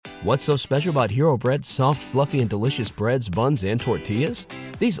What's so special about Hero Bread's soft, fluffy, and delicious breads, buns, and tortillas?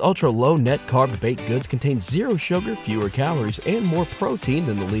 These ultra-low net-carb baked goods contain zero sugar, fewer calories, and more protein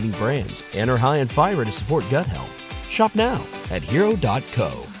than the leading brands, and are high in fiber to support gut health. Shop now at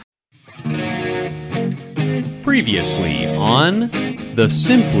hero.co. Previously on the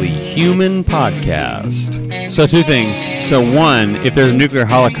Simply Human podcast. So two things. So one, if there's a nuclear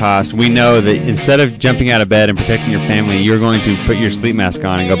holocaust, we know that instead of jumping out of bed and protecting your family, you're going to put your sleep mask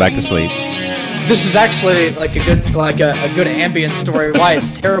on and go back to sleep. This is actually like a good ambient story why it's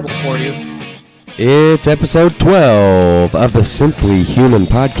terrible for you. It's episode 12 of the Simply Human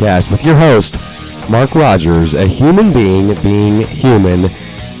podcast with your host, Mark Rogers, a human being human.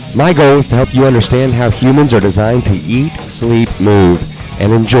 My goal is to help you understand how humans are designed to eat, sleep, move,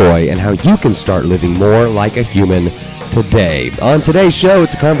 and enjoy, and how you can start living more like a human today. On today's show,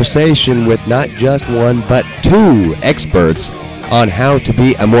 it's a conversation with not just one, but two experts on how to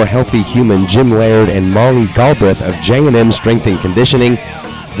be a more healthy human, Jim Laird and Molly Galbraith of J&M Strength and Conditioning.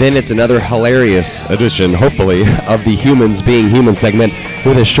 Then it's another hilarious edition, hopefully, of the Humans Being Human segment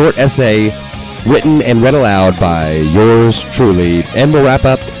with a short essay written and read aloud by yours truly. And we'll wrap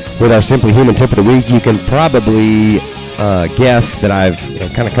up with our Simply Human tip of the week. You can probably guess that I've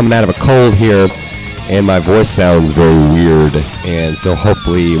kind of coming out of a cold here, and my voice sounds very weird, and so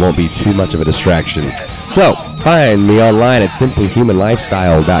hopefully it won't be too much of a distraction. So, find me online at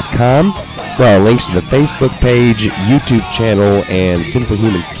simplyhumanlifestyle.com. There are links to the Facebook page, YouTube channel, and Simply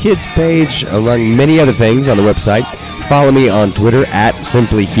Human Kids page, among many other things on the website. Follow me on Twitter at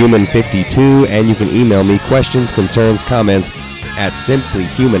simplyhuman52, and you can email me questions, concerns, comments at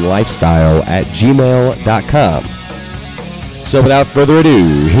simplyhumanlifestyle@gmail.com. So without further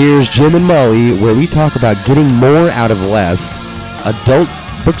ado, here's Jim and Molly, where we talk about getting more out of less, adult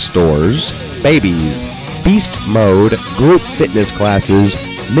bookstores, babies, beast mode, group fitness classes,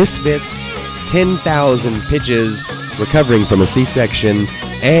 misfits, 10,000 pitches, recovering from a C-section,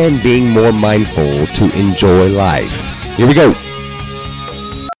 and being more mindful to enjoy life. Here we go.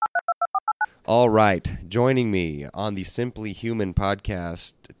 All right, joining me on the Simply Human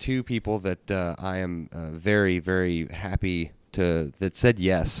podcast, two people that I am very, very happy that said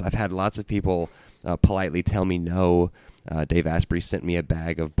yes. I've had lots of people politely tell me no. Dave Asprey sent me a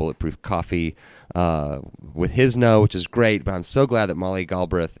bag of bulletproof coffee with his no, which is great, but I'm so glad that Molly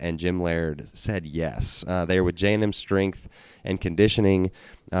Galbraith and Jim Laird said yes. They are with J&M Strength and Conditioning,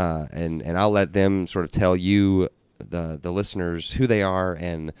 and I'll let them sort of tell you, the listeners, who they are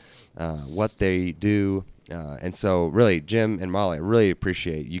and what they do. And so really, Jim and Molly, I really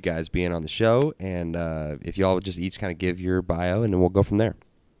appreciate you guys being on the show. And if y'all would just each kind of give your bio, and then we'll go from there.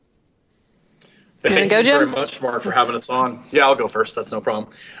 Thank you very much, Mark, for having us on. Yeah, I'll go first. That's no problem.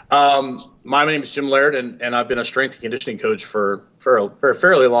 My name is Jim Laird, and I've been a strength and conditioning coach for a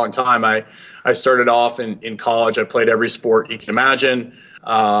fairly long time. I started off in college. I played every sport you can imagine.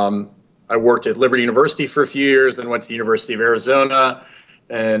 I worked at Liberty University for a few years, then went to the University of Arizona,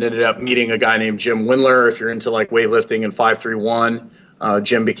 and ended up meeting a guy named Jim Windler. If you're into like weightlifting and 531,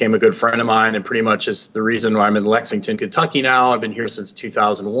 Jim became a good friend of mine, and pretty much is the reason why I'm in Lexington, Kentucky now. I've been here since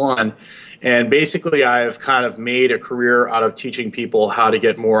 2001. And basically, I've kind of made a career out of teaching people how to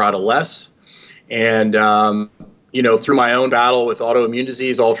get more out of less. And, through my own battle with autoimmune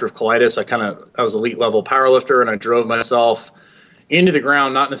disease, ulcerative colitis, I was elite level powerlifter, and I drove myself into the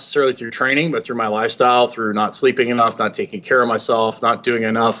ground, not necessarily through training, but through my lifestyle, through not sleeping enough, not taking care of myself, not doing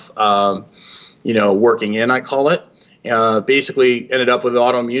enough, working in, I call it. Basically ended up with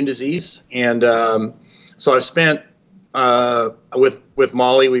autoimmune disease. And so I've spent, with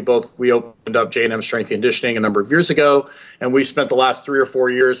Molly, we opened up J&M Strength and Conditioning a number of years ago, and we spent the last 3 or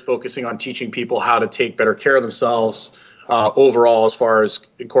 4 years focusing on teaching people how to take better care of themselves overall, as far as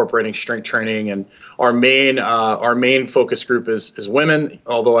incorporating strength training. And our main focus group is women,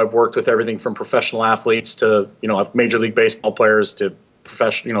 although I've worked with everything from professional athletes to Major League Baseball players to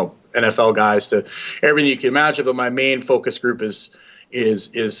professional NFL guys to everything you can imagine. But my main focus group is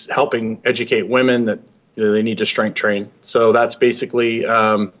helping educate women that they need to strength train. So that's basically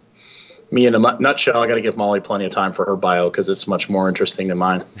me in a nutshell. I got to give Molly plenty of time for her bio because it's much more interesting than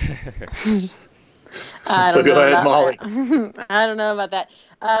mine. So go ahead, Molly. I don't know about that.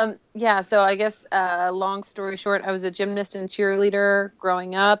 So I guess long story short, I was a gymnast and cheerleader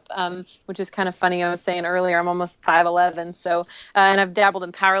growing up, which is kind of funny. I was saying earlier, I'm almost 5'11", so and I've dabbled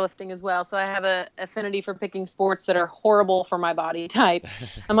in powerlifting as well. So I have an affinity for picking sports that are horrible for my body type.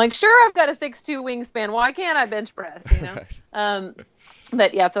 I'm like, sure, I've got a 6'2" wingspan. Why can't I bench press?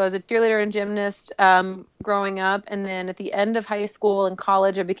 But yeah, so I was a cheerleader and gymnast. growing up. And then at the end of high school and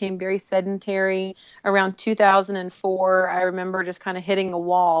college, I became very sedentary. Around 2004, I remember just kind of hitting a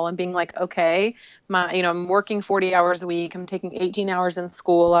wall and being like, okay, I'm working 40 hours a week. I'm taking 18 hours in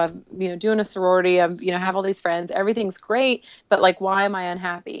school. I'm, doing a sorority. I'm, have all these friends. Everything's great. But like, why am I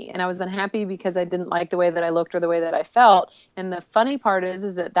unhappy? And I was unhappy because I didn't like the way that I looked or the way that I felt. And the funny part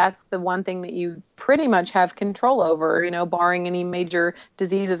is that that's the one thing that you pretty much have control over, barring any major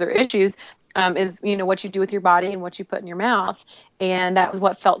diseases or issues. Is what you do with your body and what you put in your mouth. And that was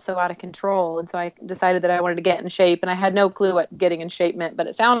what felt so out of control. And so I decided that I wanted to get in shape, and I had no clue what getting in shape meant, but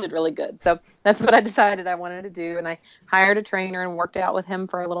it sounded really good. So that's what I decided I wanted to do. And I hired a trainer and worked out with him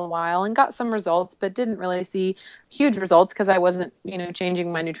for a little while and got some results, but didn't really see huge results because I wasn't,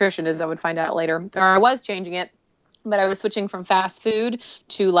 changing my nutrition, as I would find out later. Or I was changing it, but I was switching from fast food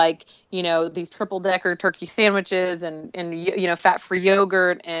to these triple decker turkey sandwiches and fat-free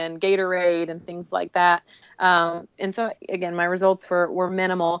yogurt and Gatorade and things like that. And so again, my results were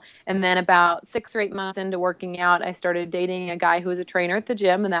minimal. And then about 6 or 8 months into working out, I started dating a guy who was a trainer at the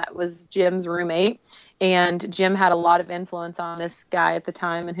gym, and that was Jim's roommate. And Jim had a lot of influence on this guy at the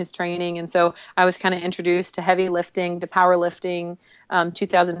time in his training. And so I was kind of introduced to heavy lifting, to powerlifting.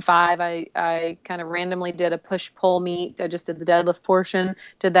 2005, I kind of randomly did a push-pull meet. I just did the deadlift portion,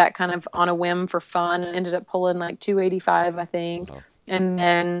 did that kind of on a whim for fun, and ended up pulling like 285, I think. Wow. And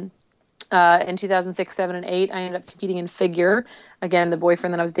then in 2006, 7, and 8, I ended up competing in figure. Again, the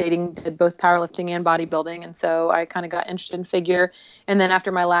boyfriend that I was dating did both powerlifting and bodybuilding, and so I kind of got interested in figure. And then after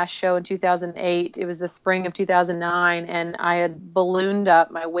my last show in 2008, it was the spring of 2009, and I had ballooned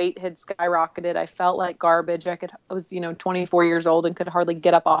up. My weight had skyrocketed. I felt like garbage. I was 24 years old and could hardly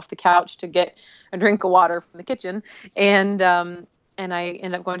get up off the couch to get a drink of water from the kitchen. And I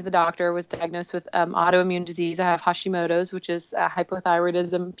ended up going to the doctor, was diagnosed with autoimmune disease. I have Hashimoto's, which is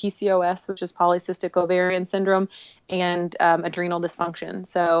hypothyroidism, PCOS, which is polycystic ovarian syndrome, and adrenal dysfunction.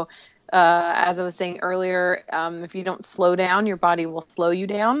 So as I was saying earlier, if you don't slow down, your body will slow you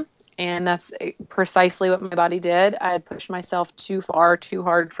down. And that's precisely what my body did. I had pushed myself too far, too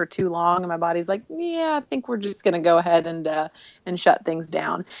hard for too long. And my body's like, yeah, I think we're just going to go ahead and shut things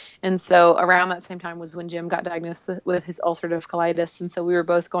down. And so around that same time was when Jim got diagnosed with his ulcerative colitis. And so we were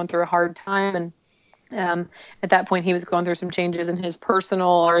both going through a hard time. And at that point, he was going through some changes in his personal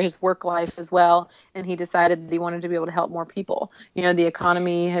or his work life as well. And he decided that he wanted to be able to help more people. The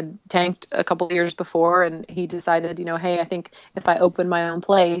economy had tanked a couple of years before, and he decided, hey, I think if I open my own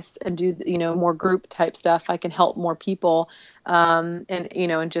place and do, more group type stuff, I can help more people, and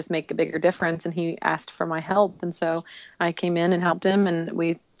just make a bigger difference. And he asked for my help. And so I came in and helped him, and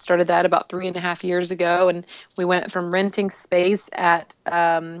we started that about 3.5 years ago, and we went from renting space at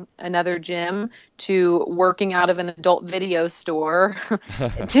another gym to working out of an adult video store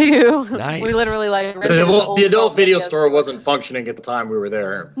to Nice. We literally the adult video store wasn't functioning at the time we were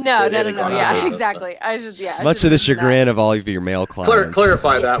there. No. Yeah, exactly. Much to the chagrin of all of your male clients.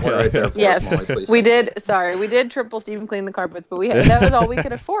 Clarify that one right there. For yes, us, Molly, please. we did triple Stephen clean the carpets, but that was all we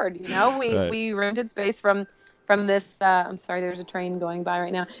could afford. Right. We rented space from this, I'm sorry, there's a train going by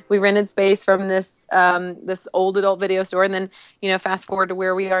right now. We rented space from this old adult video store. And then, fast forward to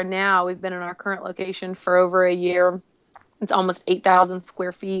where we are now. We've been in our current location for over a year. It's almost 8,000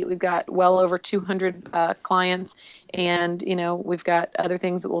 square feet. We've got well over 200 clients. And, we've got other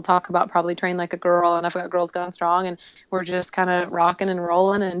things that we'll talk about, probably Train Like a Girl. And I've got Girls Gone Strong. And we're just kind of rocking and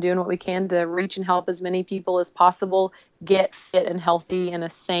rolling and doing what we can to reach and help as many people as possible get fit and healthy in a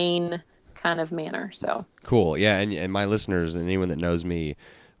sane kind of manner. So cool. Yeah, and my listeners and anyone that knows me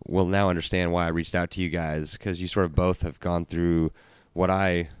will now understand why I reached out to you guys, because you sort of both have gone through what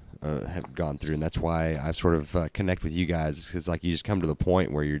I have gone through, and that's why I sort of connect with you guys, because like you just come to the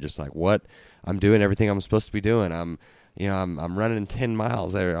point where you're just like, what? I'm doing everything I'm supposed to be doing. I'm running 10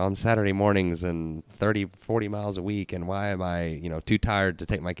 miles on Saturday mornings and 30-40 miles a week, and why am I too tired to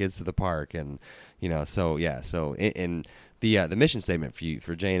take my kids to the park? And the mission statement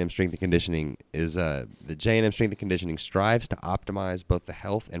for J&M Strength and Conditioning is the J&M Strength and Conditioning strives to optimize both the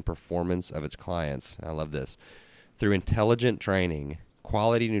health and performance of its clients. I love this. Through intelligent training,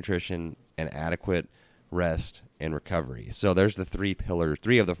 quality nutrition, and adequate rest and recovery. So there's the three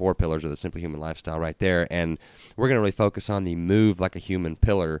of the 4 pillars of the Simply Human lifestyle right there. And we're going to really focus on the move like a human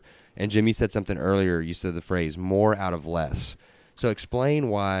pillar. And Jim, you said something earlier. You said the phrase more out of less. So explain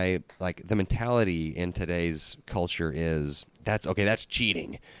why, like, the mentality in today's culture is that's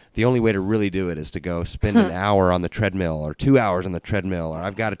cheating. The only way to really do it is to go spend an hour on the treadmill or 2 hours on the treadmill, or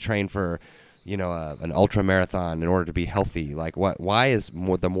I've got to train for, an ultra marathon in order to be healthy. Like, why is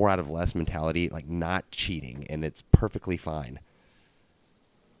the more out of less mentality like not cheating, and it's perfectly fine?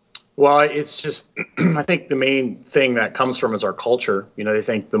 Well, it's just, I think the main thing that comes from is our culture. They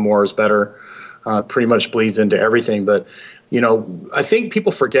think the more is better, pretty much bleeds into everything. But, I think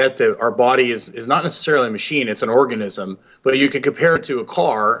people forget that our body is not necessarily a machine, it's an organism. But you can compare it to a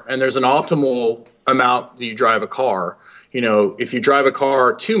car, and there's an optimal amount that you drive a car. If you drive a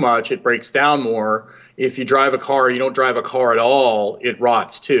car too much, it breaks down more. If you drive a car, you don't drive a car at all, it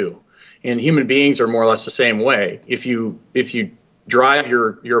rots too. And human beings are more or less the same way. If you drive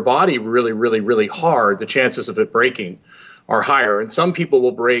your body really, really, really hard, the chances of it breaking are higher. And some people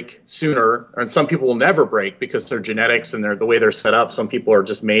will break sooner, and some people will never break because their genetics and the way they're set up. Some people are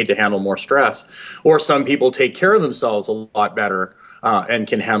just made to handle more stress, or some people take care of themselves a lot better and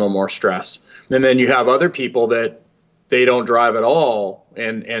can handle more stress. And then you have other people that they don't drive at all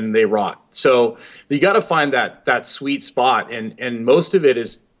and they rot. So you got to find that sweet spot, and most of it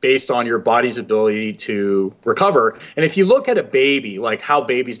is based on your body's ability to recover. And if you look at a baby, like how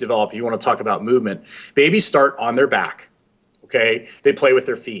babies develop, you want to talk about movement, babies start on their back, okay? They play with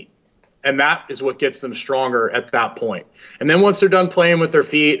their feet. And that is what gets them stronger at that point. And then once they're done playing with their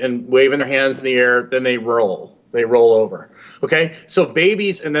feet and waving their hands in the air, then they roll over. Okay. So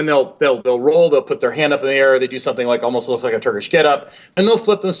babies, and then they'll roll, they'll put their hand up in the air. They do something like almost looks like a Turkish get up, and they'll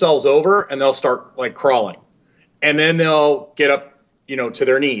flip themselves over and they'll start like crawling. And then they'll get up, to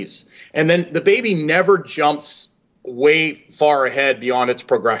their knees. And then the baby never jumps way far ahead beyond its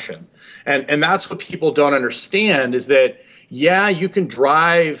progression. And that's what people don't understand is that, yeah, you can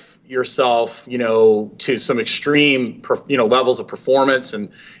drive yourself, to some extreme, levels of performance and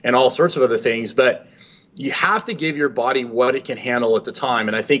all sorts of other things, but you have to give your body what it can handle at the time.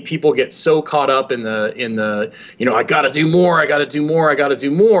 And I think people get so caught up in the I got to do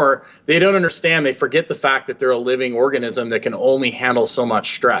more. They don't understand. They forget the fact that they're a living organism that can only handle so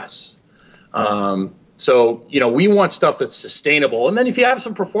much stress. So we want stuff that's sustainable. And then if you have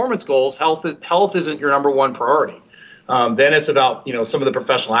some performance goals, health isn't your number one priority. Then it's about, some of the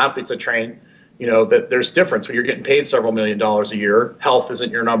professional athletes that train, that there's difference when you're getting paid several $1 million a year. Health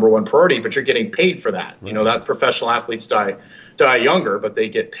isn't your number one priority, but you're getting paid for that. Right. That professional athletes die younger, but they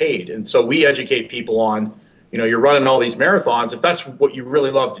get paid. And so we educate people on, you're running all these marathons. If that's what you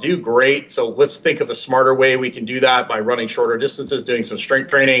really love to do, great. So let's think of a smarter way we can do that by running shorter distances, doing some strength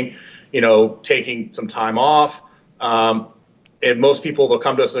training, taking some time off. And most people, they'll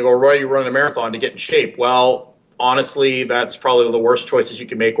come to us and they go, Roy, you're running a marathon to get in shape. Well, honestly, that's probably the worst choices you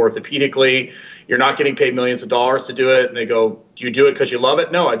can make orthopedically. You're not getting paid millions of dollars to do it. And they go, do you do it because you love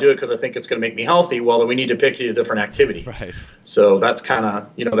it? No, I do it because I think it's going to make me healthy. Well, then we need to pick you a different activity. Right. So that's kind of,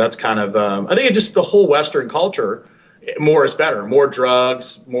 I think it's just the whole Western culture. More is better. More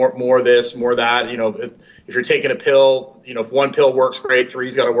drugs, more this, more that. If you're taking a pill, if one pill works great,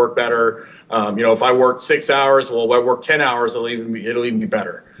 three's got to work better. If I work 6 hours, well, if I work 10 hours, it'll even be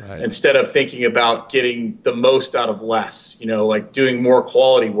better. Right. Instead of thinking about getting the most out of less, like doing more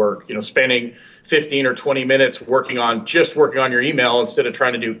quality work, spending 15 or 20 minutes working on your email instead of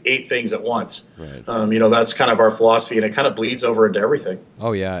trying to do 8 things at once. Right. That's kind of our philosophy, and it kind of bleeds over into everything.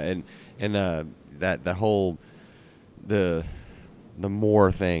 Oh yeah. And that whole, the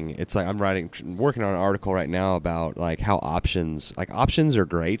more thing, it's like I'm working on an article right now about like how options are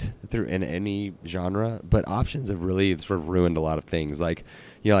great in any genre, but options have really sort of ruined a lot of things. Like,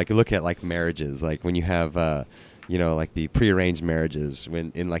 like you look at like marriages, like when you have, like the prearranged marriages,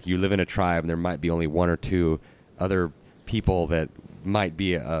 when you live in a tribe and there might be only one or two other people that might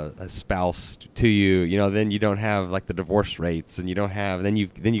be a spouse to you, then you don't have like the divorce rates, and then you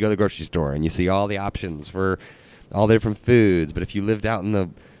go to the grocery store and you see all the options for all the different foods. But if you lived out in the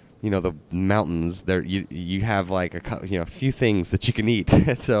mountains, there you have like a few things that you can eat.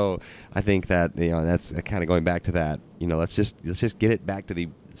 So I think that that's kind of going back to that. Let's just get it back to the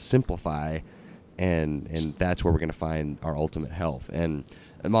simplify, and that's where we're going to find our ultimate health. And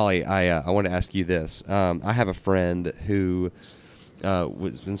Molly, I want to ask you this. I have a friend who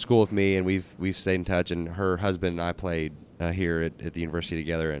was in school with me, and we've stayed in touch. And her husband and I played here at the university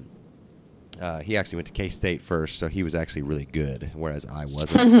together, and he actually went to K-State first, so he was actually really good, whereas I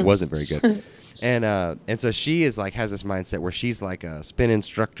wasn't very good. And so she has this mindset where she's like a spin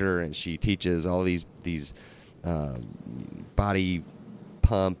instructor, and she teaches all these body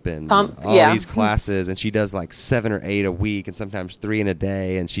pump and all these classes, and she does like 7 or 8 a week, and sometimes 3 in a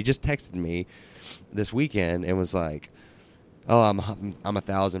day. And she just texted me this weekend and was like, "Oh, I'm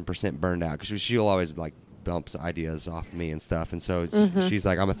 1,000% burned out," because she'll always like bumps ideas off me and stuff, and so she's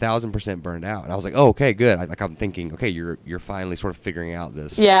like, "I'm 1,000% burned out," and I was like, "Oh, okay, good." I'm thinking, okay, you're finally sort of figuring out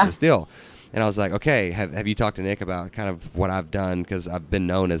this deal, And I was like, okay, have you talked to Nick about kind of what I've done? Because I've been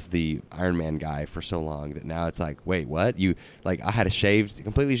known as the Iron Man guy for so long that now it's like, wait, what? You like I had a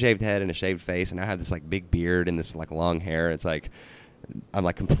completely shaved head and a shaved face, and I have this like big beard and this like long hair. It's like I'm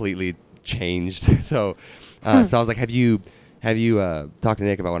like completely changed. So I was like, have you talked to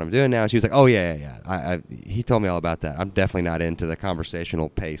Nick about what I'm doing now? And she was like, oh yeah. He told me all about that. I'm definitely not into the conversational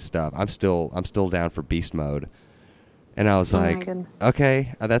pace stuff. I'm still down for beast mode. And I was like,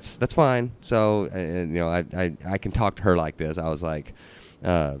 okay, that's fine. So, I can talk to her like this. I was like,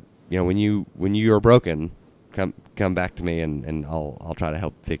 when you are broken, come back to me and I'll try to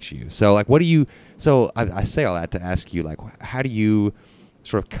help fix you. So like, I say all that to ask you, like, how do you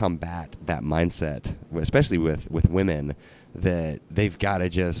sort of combat that mindset, especially with women, that they've got to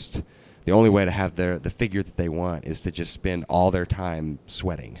just, the only way to have the figure that they want is to just spend all their time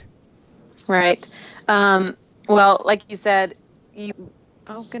sweating. Right. Well, like you said,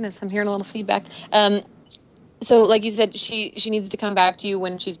 oh goodness, I'm hearing a little feedback. So like you said, she needs to come back to you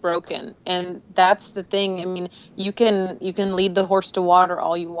when she's broken. And that's the thing. I mean, you can lead the horse to water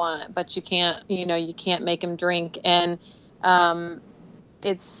all you want, but you can't make him drink. And,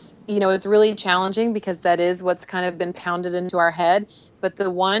 it's really challenging because that is what's kind of been pounded into our head. But the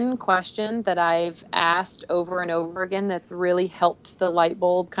one question that I've asked over and over again that's really helped the light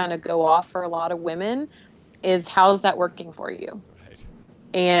bulb kind of go off for a lot of women is, how's that working for you? Right.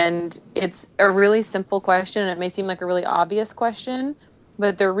 And it's a really simple question, and it may seem like a really obvious question,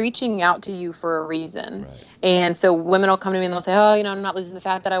 but they're reaching out to you for a reason. Right. And so women will come to me and they'll say, oh, I'm not losing the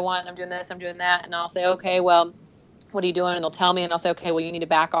fat that I want. I'm doing this, I'm doing that. And I'll say, okay, well, what are you doing? And they'll tell me, and I'll say, okay, well, you need to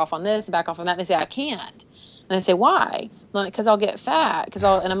back off on this and back off on that. And they say, I can't. And I say, why? Like, because I'll get fat.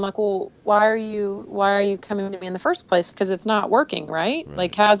 And I'm like, well, why are you coming to me in the first place? Because it's not working, right?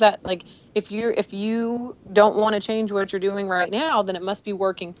 Like, how's that? Like, if you don't want to change what you're doing right now, then it must be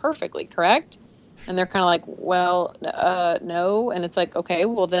working perfectly, correct? And they're kind of like, well, no. And it's like, okay,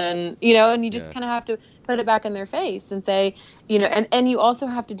 well then, and you just kind of have to put it back in their face and say, and you also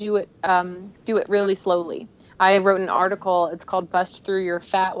have to do it really slowly. I wrote an article, it's called Bust Through Your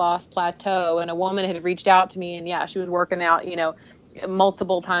Fat Loss Plateau. And a woman had reached out to me, and she was working out,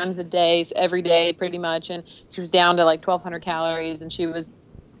 multiple times a day, every day pretty much. And she was down to like 1,200 calories, and she was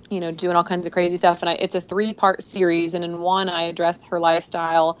doing all kinds of crazy stuff. And it's a 3-part series. And in one, I address her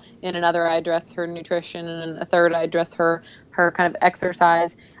lifestyle. In another, I address her nutrition. And in a third, I address her kind of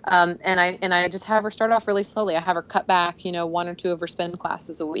exercise. And I just have her start off really slowly. I have her cut back, 1 or 2 of her spin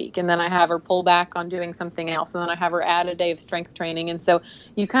classes a week. And then I have her pull back on doing something else. And then I have her add a day of strength training. And so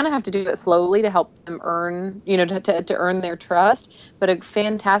you kind of have to do it slowly to help them earn, to earn their trust. But a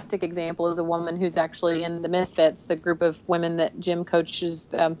fantastic example is a woman who's actually in the Misfits, the group of women that Jim coaches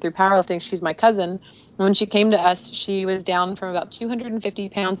through powerlifting. She's my cousin. When she came to us, she was down from about 250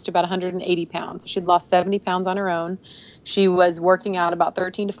 pounds to about 180 pounds. She'd lost 70 pounds on her own. She was working out about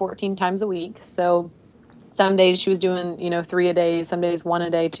 13 to 14 times a week. So some days she was doing, 3 a day, some days 1 a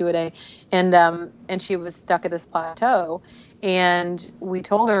day, 2 a day. And she was stuck at this plateau. And we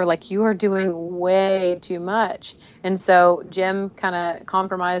told her, like, you are doing way too much. And so Jim kind of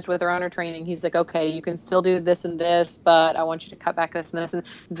compromised with her on her training. He's like, okay, you can still do this and this, but I want you to cut back this and this. And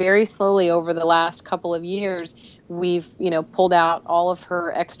very slowly over the last couple of years, we've, pulled out all of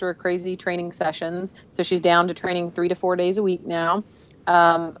her extra crazy training sessions. So she's down to training 3 to 4 days a week now.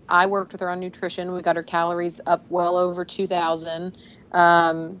 I worked with her on nutrition. We got her calories up well over 2,000.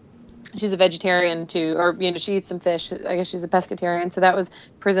 She's a vegetarian too, or, she eats some fish. I guess she's a pescatarian. So that was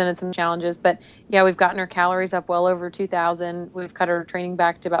presented some challenges, but yeah, we've gotten her calories up well over 2,000. We've cut her training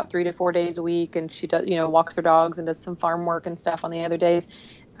back to about 3 to 4 days a week. And she does, walks her dogs and does some farm work and stuff on the other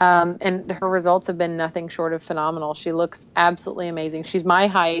days. And her results have been nothing short of phenomenal. She looks absolutely amazing. She's my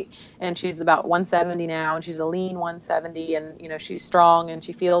height, and she's about 170 now, and she's a lean 170, and, she's strong, and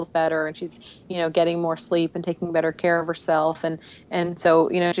she feels better, and she's, getting more sleep and taking better care of herself. And so,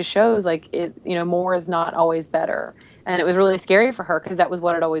 it just shows like it, more is not always better. And it was really scary for her because that was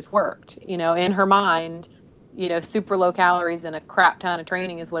what had always worked, in her mind. Super low calories and a crap ton of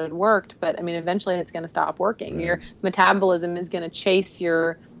training is what had worked. But I mean, eventually it's going to stop working. Right. Your metabolism is going to chase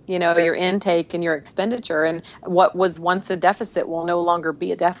your intake and your expenditure. And what was once a deficit will no longer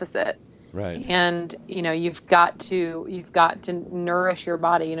be a deficit. Right. And, you've got to nourish your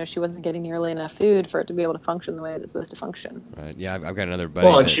body. She wasn't getting nearly enough food for it to be able to function the way it's supposed to function. Right. Yeah. I've got another buddy.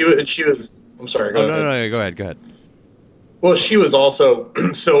 Well, and she was, I'm sorry. No, go ahead. Well, she was also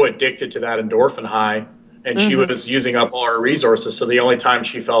so addicted to that endorphin high. And she was using up all her resources. So the only time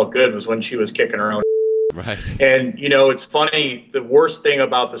she felt good was when she was kicking her own. Right. And, it's funny. The worst thing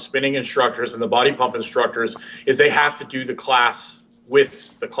about the spinning instructors and the body pump instructors is they have to do the class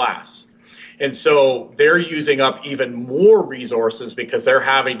with the class. And so they're using up even more resources because they're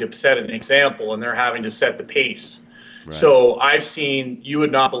having to set an example and they're having to set the pace. Right. So I've seen, you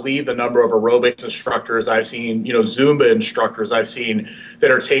would not believe the number of aerobics instructors I've seen, Zumba instructors I've seen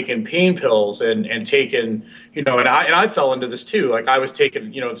that are taking pain pills and taking, and I fell into this too. Like I was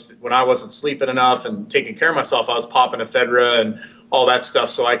taking, when I wasn't sleeping enough and taking care of myself, I was popping ephedra and all that stuff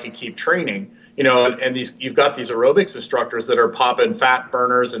so I could keep training. And you've got these aerobics instructors that are popping fat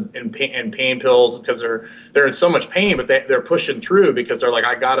burners and pain pills because they're in so much pain, but they're pushing through because they're like,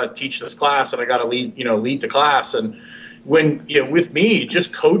 I gotta teach this class and I gotta lead the class. And when with me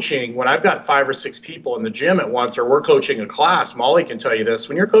just coaching, when I've got 5 or 6 people in the gym at once, or we're coaching a class, Molly can tell you this: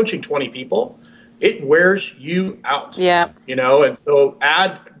 when you're coaching 20 people, it wears you out. Yeah. And so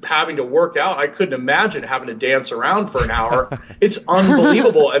add having to work out. I couldn't imagine having to dance around for an hour. It's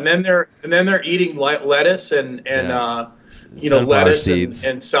unbelievable. And then they're eating lettuce and lettuce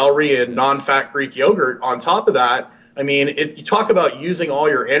and celery and non-fat Greek yogurt on top of that. I mean, you talk about using all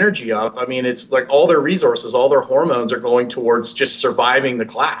your energy up. I mean, it's like all their resources, all their hormones are going towards just surviving the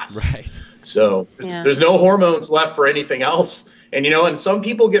class. Right. So there's no hormones left for anything else. And and some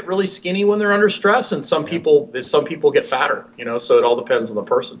people get really skinny when they're under stress, and some people get fatter. So it all depends on the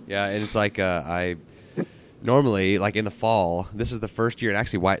person. Yeah, and it's like I normally, like in the fall, this is the first year, and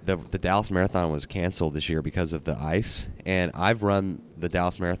actually the Dallas Marathon was canceled this year because of the ice. And I've run the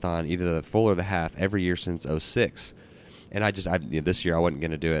Dallas Marathon, either the full or the half, every year since '06. And this year I wasn't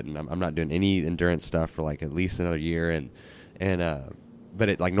going to do it, and I'm not doing any endurance stuff for like at least another year. But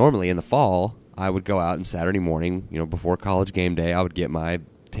it, like normally in the fall, I would go out and Saturday morning, before college game day, I would get my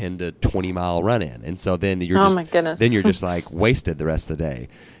 10 to 20 mile run in. And so then you're just like wasted the rest of the day.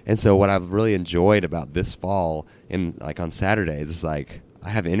 And so what I've really enjoyed about this fall and like on Saturdays is like I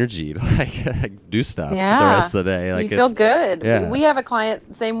have energy to like do stuff the rest of the day. Like you feel good. Yeah. We have a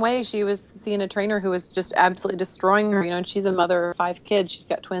client same way. She was seeing a trainer who was just absolutely destroying her, and she's a mother of 5 kids. She's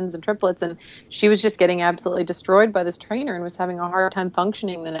got twins and triplets, and she was just getting absolutely destroyed by this trainer and was having a hard time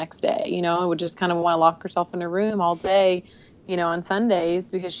functioning the next day. Would just kind of want to lock herself in her room all day, on Sundays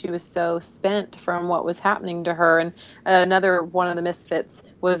because she was so spent from what was happening to her. And another one of the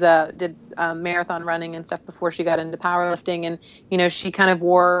misfits was did marathon running and stuff before she got into powerlifting. And, she kind of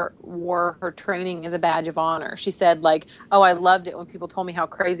wore her training as a badge of honor. She said like, oh, I loved it when people told me how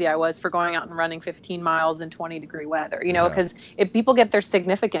crazy I was for going out and running 15 miles in 20-degree weather, because if people get their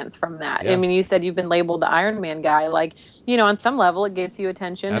significance from that. Yeah. I mean, you said you've been labeled the Ironman guy. Like, on some level it gets you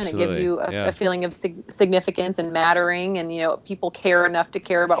attention. Absolutely. And it gives you a feeling of significance and mattering, and, people care enough to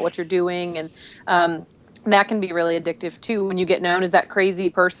care about what you're doing. And that can be really addictive too when you get known as that crazy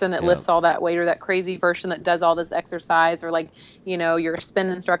person that lifts all that weight, or that crazy person that does all this exercise, or like, you're a spin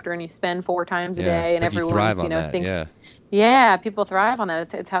instructor and you spin 4 times a day, and everyone's, thinks, people thrive on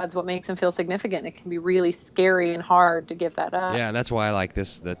that. It's what makes them feel significant. It can be really scary and hard to give that up. Yeah, and that's why I like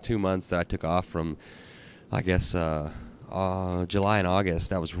the 2 months that I took off from, I guess, July and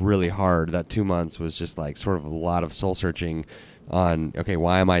August. That was really hard. That 2 months was just like sort of a lot of soul searching on, okay,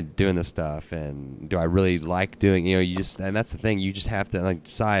 why am I doing this stuff, and do I really like doing, and that's the thing, you just have to, like,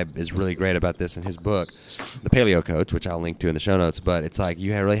 Saib is really great about this in his book, The Paleo Coach, which I'll link to in the show notes, but it's like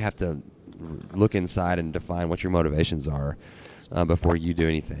you really have to look inside and define what your motivations are before you do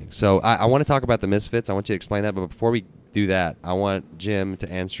anything. So I want to talk about the misfits. I want you to explain that, but before we do that, I want Jim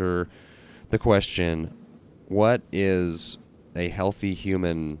to answer the question, what is a healthy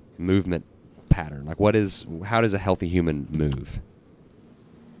human movement pattern? Like how does a healthy human move?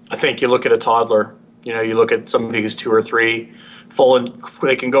 I think you look at a toddler, you look at somebody who's 2 or 3,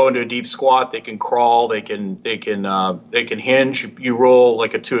 they can go into a deep squat, they can crawl, they can hinge. You roll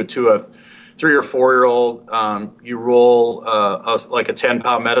like a 3 or 4-year-old, you roll like a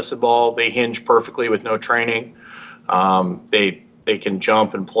 10-pound medicine ball. They hinge perfectly with no training. They can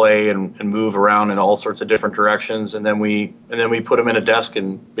jump and play and move around in all sorts of different directions, and then we put them in a desk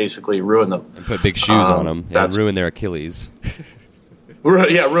and basically ruin them. And put big shoes on them and ruin their Achilles.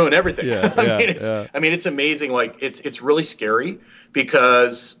 Ruin everything. I mean, it's amazing. Like it's really scary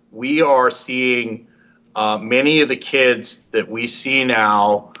because we are seeing many of the kids that we see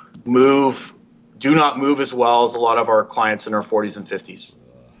now do not move as well as a lot of our clients in our 40s and 50s.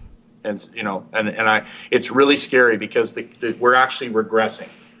 And it's really scary because we're actually regressing.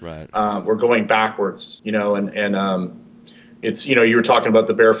 Right. We're going backwards. It's you were talking about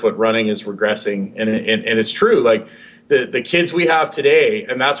the barefoot running is regressing, and it's true. Like the kids we have today,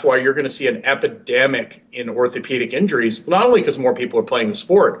 and that's why you're going to see an epidemic in orthopedic injuries. Not only because more people are playing the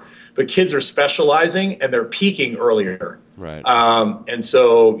sport, but kids are specializing and they're peaking earlier. Right. And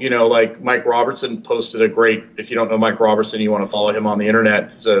so, like Mike Robertson posted if you don't know Mike Robertson, you want to follow him on the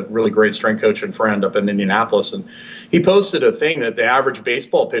internet. He's a really great strength coach and friend up in Indianapolis. And he posted a thing that the average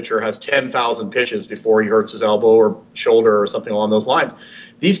baseball pitcher has 10,000 pitches before he hurts his elbow or shoulder or something along those lines.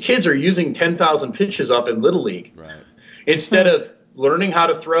 These kids are using 10,000 pitches up in Little League. Right. Instead of learning how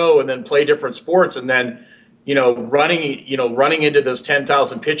to throw and then play different sports and then running into those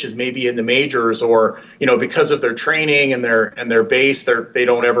 10,000 pitches maybe in the majors, or because of their training and their base, they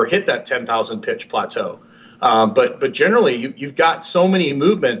don't ever hit that 10,000 pitch plateau. But generally, you've got so many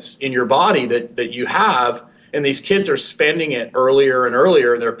movements in your body that you have, and these kids are spending it earlier and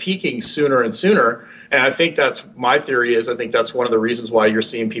earlier, and they're peaking sooner and sooner. And I think that's my theory is I think that's one of the reasons why you're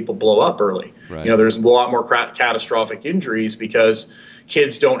seeing people blow up early. Right. There's a lot more catastrophic injuries because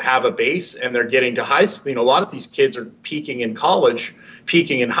kids don't have a base and they're getting to high school. A lot of these kids are peaking in college,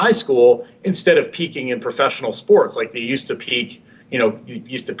 peaking in high school instead of peaking in professional sports. Like they used to peak,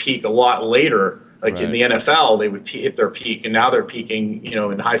 used to peak a lot later. Like Right. in the NFL, they would hit their peak, and now they're peaking,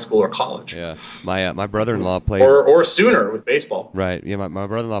 in high school or college. Yeah. My brother-in-law played Or sooner with baseball. Right. Yeah, my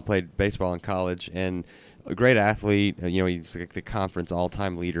brother-in-law played baseball in college, and a great athlete. He's like the conference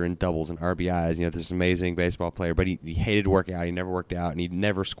all-time leader in doubles and RBIs. This amazing baseball player, but he hated to work out. He never worked out, and he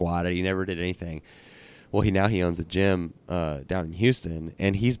never squatted. He never did anything. Well, he owns a gym down in Houston,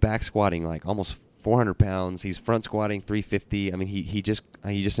 and he's back squatting like almost 400 pounds. He's front squatting 350. I mean, he just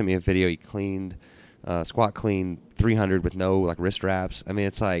sent me a video. He squat clean 300 with no like wrist wraps. I mean,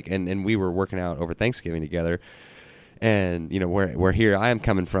 it's like, and we were working out over Thanksgiving together, and we're here. I am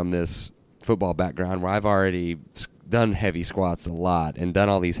coming from this football background where I've already done heavy squats a lot and done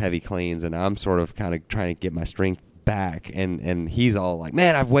all these heavy cleans, and I'm sort of kind of trying to get my strength back, and he's all like,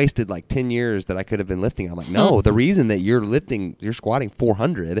 man, I've wasted like 10 years that I could have been lifting. I'm like, no, the reason that you're squatting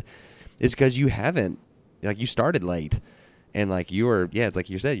 400 is because you haven't, like, you started late, and like it's like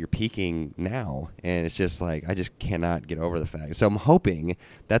you said, you're peaking now, and it's just like I just cannot get over the fact. So I'm hoping,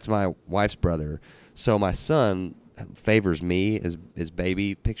 that's my wife's brother, so my son favors me as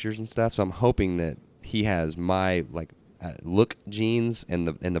baby pictures and stuff, so I'm hoping that he has my like look genes and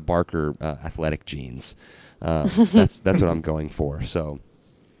the Barker athletic genes. That's what I'm going for. So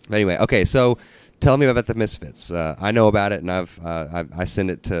anyway, okay, so tell me about the Misfits. I know about it, and I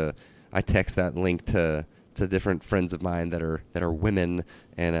text that link to different friends of mine that are women,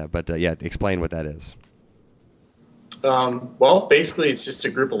 and but explain what that is. Well, basically, it's just a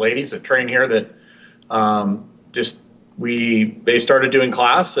group of ladies that train here that they started doing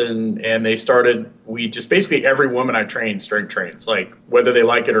class, and we just basically, every woman I train strength trains, like whether they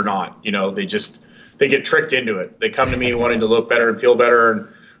like it or not. They get tricked into it. They come to me wanting to look better and feel better, and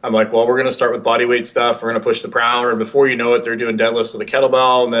I'm like, well, we're going to start with body weight stuff. We're going to push the prowler, and before you know it, they're doing deadlifts with a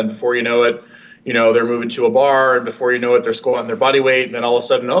kettlebell, and then before you know it, they're moving to a bar, and before you know it, they're squatting their body weight, and then all of a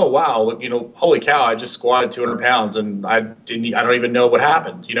sudden, oh wow, holy cow, I just squatted 200 pounds, and I don't even know what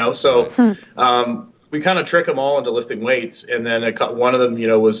happened, So we kind of trick them all into lifting weights, and then one of them,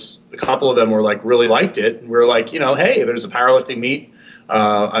 a couple of them were like really liked it, and we were like, hey, there's a powerlifting meet, a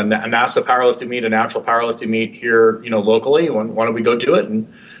NASA powerlifting meet, a natural powerlifting meet here, locally. Why don't we go do it?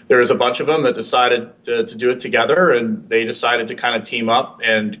 And there's a bunch of them that decided to do it together, and they decided to kind of team up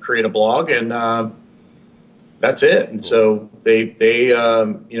and create a blog, and that's it. And so they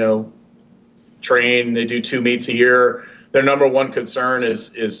train. They do 2 meets a year. Their number one concern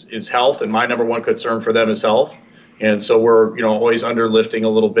is health, and my number one concern for them is health. And so we're always underlifting a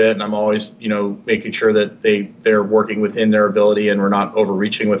little bit, and I'm always making sure that they're working within their ability, and we're not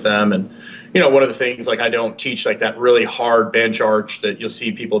overreaching with them. And one of the things, like, I don't teach like that really hard bench arch that you'll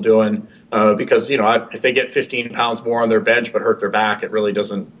see people doing, because if they get 15 pounds more on their bench but hurt their back, it really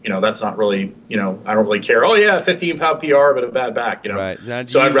doesn't, that's not really, I don't really care. Oh yeah, 15-pound PR but a bad back, Right.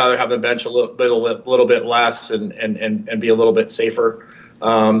 So I'd rather have them bench a little bit less and be a little bit safer.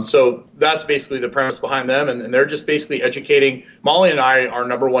 So that's basically the premise behind them, and they're just basically educating. Molly and I, our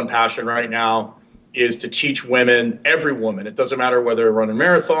number one passion right now is to teach women, every woman. It doesn't matter whether they're running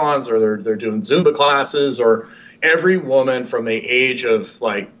marathons or they're doing Zumba classes, or every woman from the age of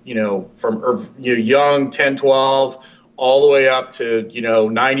from young 10, 12 all the way up to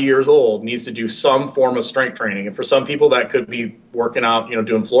 90 years old needs to do some form of strength training. And for some people that could be working out,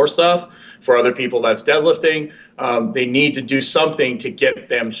 doing floor stuff. For other people that's deadlifting. They need to do something to get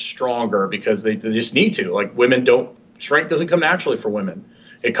them stronger, because they just need to. Like, strength doesn't come naturally for women.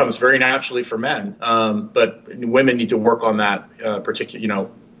 It comes very naturally for men. But women need to work on that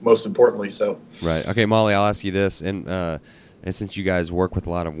most importantly. So right. Okay, Molly, I'll ask you this, and and since you guys work with a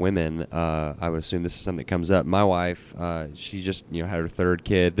lot of women, I would assume this is something that comes up. My wife, she just had her third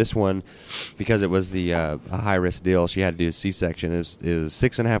kid. This one, because it was the a high risk deal, she had to do a C-section. Is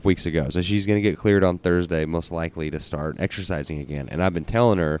 6.5 weeks ago, so she's going to get cleared on Thursday, most likely to start exercising again. And I've been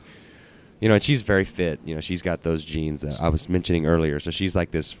telling her, and she's very fit. She's got those genes that I was mentioning earlier. So she's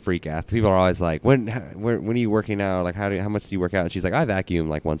like this freak athlete. People are always like, when are you working out? Like, how much do you work out? And she's like, I vacuum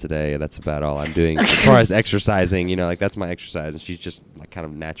like once a day. That's about all I'm doing. As far as exercising, like that's my exercise. And she's just like kind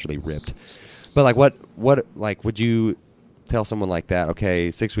of naturally ripped. But like, what like would you tell someone like that? Okay,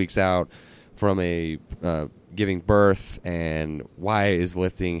 6 weeks out from a giving birth, and why is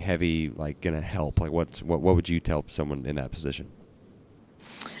lifting heavy like gonna help? Like, what would you tell someone in that position?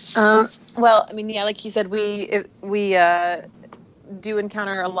 Well, I mean, yeah, like you said, we do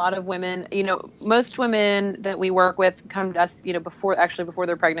encounter a lot of women. Most women that we work with come to us, before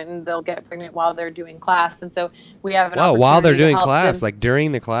they're pregnant, and they'll get pregnant while they're doing class. And so we have an opportunity while they're doing to help class, them. like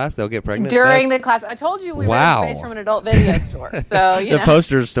during the class, they'll get pregnant? During the class. I told you we were in space from an adult video store. So, the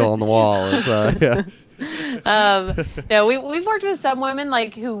poster's still on the wall. Yeah. No, we've worked with some women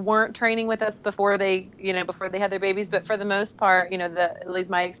like who weren't training with us before they had their babies, but for the most part, at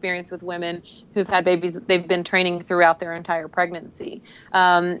least my experience with women who've had babies, they've been training throughout their entire pregnancy.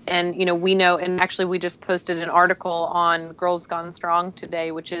 And we know, and actually we just posted an article on Girls Gone Strong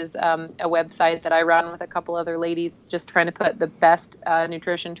today, which is a website that I run with a couple other ladies, just trying to put the best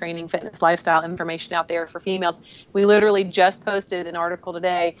nutrition, training, fitness, lifestyle information out there for females. We literally just posted an article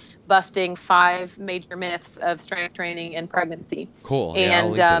today busting 5 major myths of strength training and pregnancy. Cool. Yeah, I'll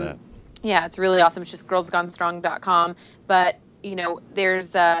link to that. Yeah, it's really awesome. It's just girlsgonestrong.com. But there's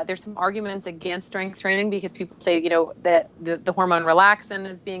some arguments against strength training because people say that the hormone relaxin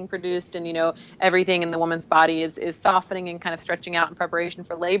is being produced, and everything in the woman's body is softening and kind of stretching out in preparation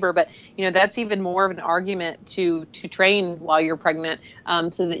for labor. But that's even more of an argument to train while you're pregnant,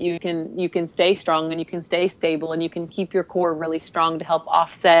 so that you can stay strong and you can stay stable and you can keep your core really strong to help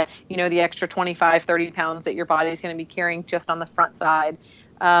offset the extra 25-30 pounds that your body is going to be carrying just on the front side.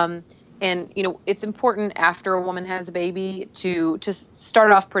 And, it's important after a woman has a baby to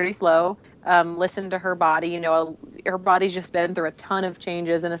start off pretty slow, listen to her body. Her body's just been through a ton of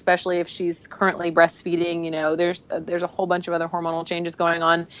changes, and especially if she's currently breastfeeding, there's a whole bunch of other hormonal changes going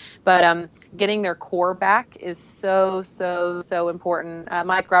on. But getting their core back is so, so, so important.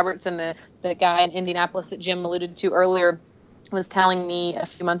 Mike Robertson, the guy in Indianapolis that Jim alluded to earlier, was telling me a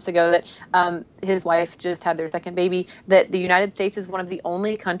few months ago that his wife just had their second baby, that the United States is one of the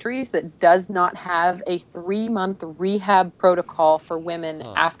only countries that does not have a 3-month rehab protocol for women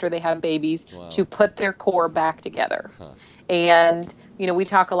after they have babies to put their core back together. And, we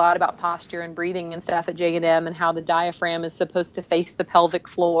talk a lot about posture and breathing and stuff at J&M, and how the diaphragm is supposed to face the pelvic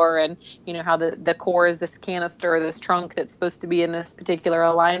floor, and, how the core is this canister, this trunk that's supposed to be in this particular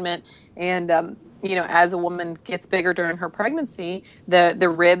alignment. And, as a woman gets bigger during her pregnancy, the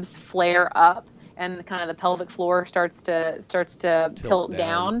ribs flare up, and kind of the pelvic floor starts to tilt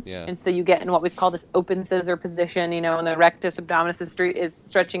down. Yeah. And so you get in what we call this open scissor position, and the rectus abdominis is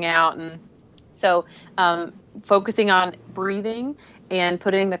stretching out. And so focusing on breathing and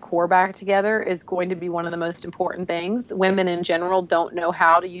putting the core back together is going to be one of the most important things. Women in general don't know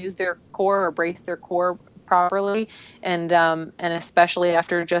how to use their core or brace their core properly, and especially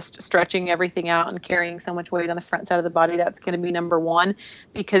after just stretching everything out and carrying so much weight on the front side of the body, that's going to be number one.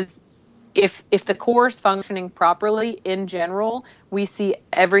 Because if the core is functioning properly in general, we see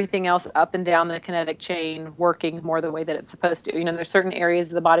everything else up and down the kinetic chain working more the way that it's supposed to. There's certain areas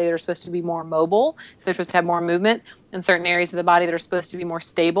of the body that are supposed to be more mobile, so they're supposed to have more movement, and certain areas of the body that are supposed to be more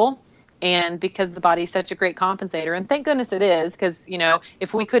stable. And because the body is such a great compensator, and thank goodness it is, because,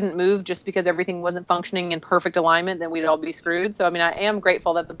 if we couldn't move just because everything wasn't functioning in perfect alignment, then we'd all be screwed. So, I mean, I am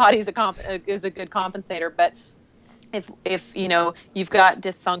grateful that the body is a good compensator. But if you've got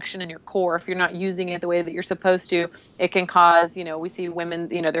dysfunction in your core, if you're not using it the way that you're supposed to, it can cause, we see women,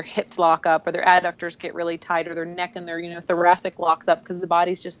 their hips lock up, or their adductors get really tight, or their neck and their, thoracic locks up, because the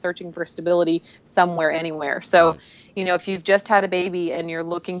body's just searching for stability somewhere, anywhere. So, if you've just had a baby and you're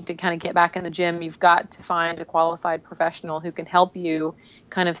looking to kind of get back in the gym, you've got to find a qualified professional who can help you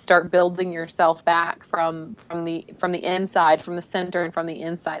kind of start building yourself back from the inside, from the center, and from the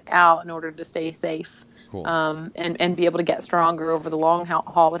inside out, in order to stay safe. Cool. And be able to get stronger over the long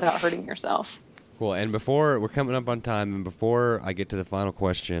haul without hurting yourself. Cool. And before we're coming up on time, and before I get to the final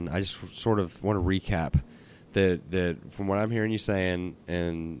question, I just sort of want to recap that from what I'm hearing you saying,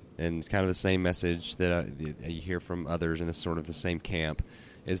 and it's kind of the same message that you hear from others in this sort of the same camp,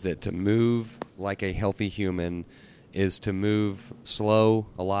 is that to move like a healthy human is to move slow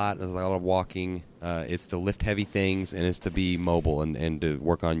a lot. There's a lot of walking. It's to lift heavy things, and it's to be mobile and to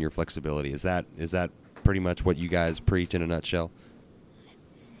work on your flexibility. Is that pretty much what you guys preach in a nutshell?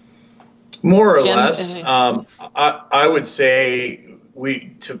 More or Jim, less. I would say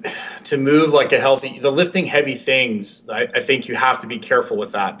to move like the lifting heavy things, I think you have to be careful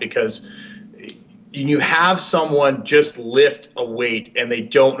with that, because you have someone just lift a weight and they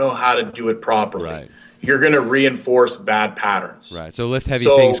don't know how to do it properly. Right. You're going to reinforce bad patterns. Right. So lift heavy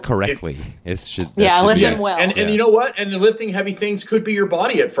things correctly. Lift them well. And you know what? And lifting heavy things could be your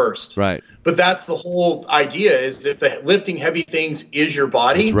body at first. Right. But that's the whole idea, is if the lifting heavy things is your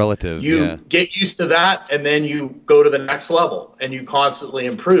body, it's relative. You get used to that, and then you go to the next level, and you constantly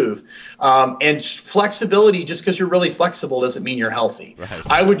improve. And flexibility, just because you're really flexible doesn't mean you're healthy. Right.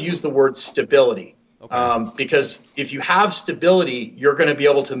 I would use the word stability. Okay. Because if you have stability, you're going to be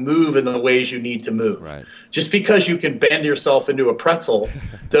able to move in the ways you need to move. Right. Just because you can bend yourself into a pretzel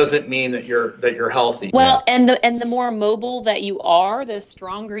doesn't mean that you're healthy. Well, and the more mobile that you are, the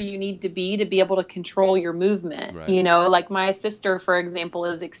stronger you need to be able to control your movement. Right. You know, like my sister, for example,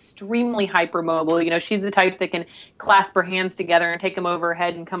 is extremely hypermobile. You know, she's the type that can clasp her hands together and take them over her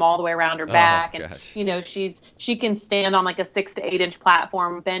head and come all the way around her back. And you know, she can stand on like a 6 to 8 inch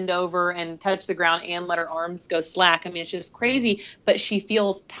platform, bend over and touch the ground and let her arms go slack. I mean, it's just crazy, but she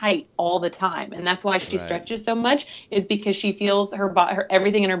feels tight all the time. And that's why she stretches so much, is because she feels her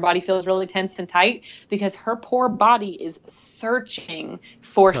everything in her body feels really tense and tight, because her poor body is searching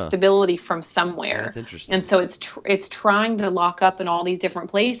for stability from somewhere. That's interesting. And so it's trying to lock up in all these different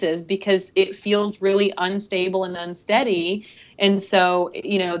places because it feels really unstable and unsteady. And so,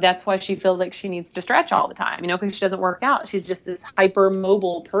 you know, that's why she feels like she needs to stretch all the time, you know, because she doesn't work out. She's just this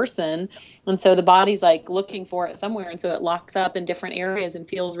hypermobile person. And so the body's like looking for it somewhere. And so it locks up in different areas and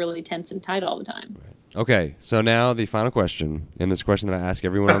feels really tense and tight all the time. Right. Okay. So now the final question, and this question that I ask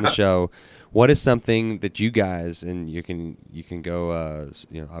everyone on the show: what is something that you guys, and you can go,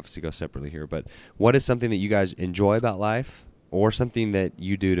 obviously go separately here, but what is something that you guys enjoy about life, or something that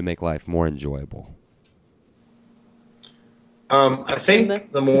you do to make life more enjoyable? I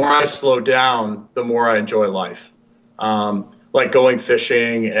think the more I slow down, the more I enjoy life. Like going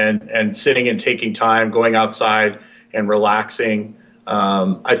fishing and sitting and taking time, going outside and relaxing.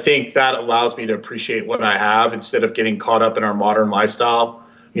 I think that allows me to appreciate what I have instead of getting caught up in our modern lifestyle,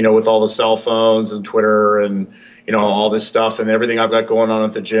 you know, with all the cell phones and Twitter and, you know, all this stuff and everything I've got going on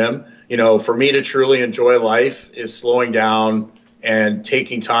at the gym. You know, for me to truly enjoy life is slowing down and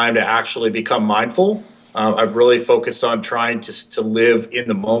taking time to actually become mindful. I've really focused on trying to live in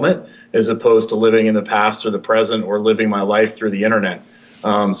the moment as opposed to living in the past or the present or living my life through the internet.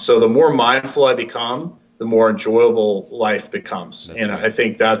 So the more mindful I become, the more enjoyable life becomes. I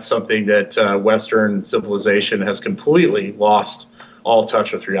think that's something that Western civilization has completely lost all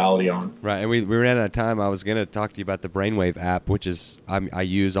touch with reality on. Right, and we ran out of time. I was going to talk to you about the Brainwave app, which is I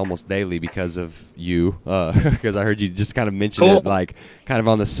use almost daily because of you, because I heard you just kind of mention it, like kind of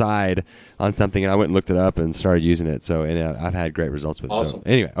on the side on something, and I went and looked it up and started using it. So, and I've had great results with it. Awesome. So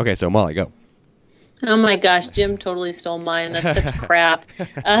anyway, okay, so Molly, go. Oh my gosh, Jim totally stole mine. That's such crap.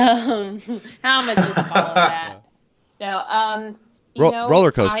 How am I supposed to follow that? No,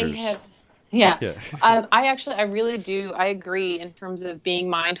 roller coasters. I really do. I agree in terms of being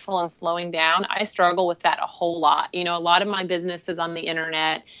mindful and slowing down. I struggle with that a whole lot. You know, a lot of my business is on the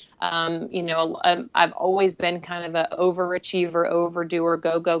internet. I've always been kind of an overachiever, overdoer,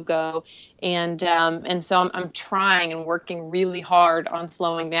 go. And so I'm trying and working really hard on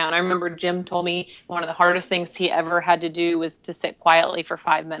slowing down. I remember Jim told me one of the hardest things he ever had to do was to sit quietly for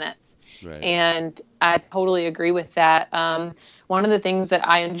 5 minutes. Right. And I totally agree with that. One of the things that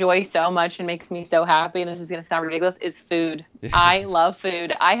I enjoy so much and makes me so happy, and this is going to sound ridiculous, is food. I love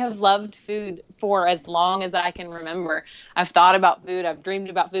food. I have loved food for as long as I can remember. I've thought about food. I've dreamed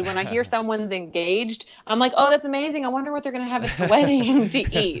about food. When I hear someone's engaged, I'm like, oh, that's amazing. I wonder what they're going to have at the wedding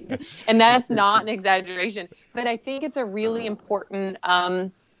to eat. And that's not an exaggeration. But I think it's a really important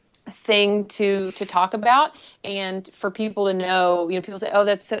thing to talk about, and for people to know. You know, people say, oh,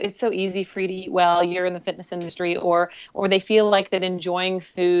 it's so easy for you to eat well, you're in the fitness industry, or they feel like that enjoying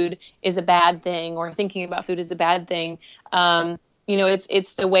food is a bad thing, or thinking about food is a bad thing. You know,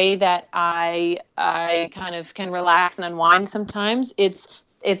 it's the way that I kind of can relax and unwind sometimes. It's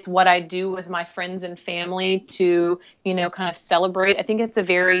it's what I do with my friends and family to, kind of celebrate. I think it's a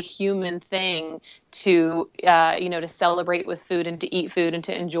very human thing to, to celebrate with food and to eat food and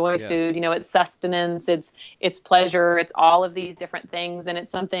to enjoy food. It's sustenance, it's pleasure, it's all of these different things. And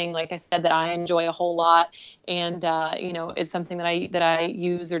it's something, like I said, that I enjoy a whole lot. And, it's something that I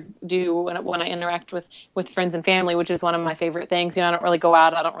use or do when I interact with friends and family, which is one of my favorite things. I don't really go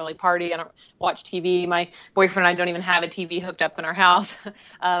out. I don't really party. I don't watch TV. My boyfriend and I don't even have a TV hooked up in our house.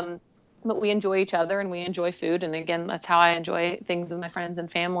 But we enjoy each other and we enjoy food. And again, that's how I enjoy things with my friends and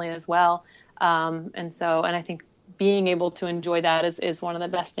family as well. And I think being able to enjoy that is one of the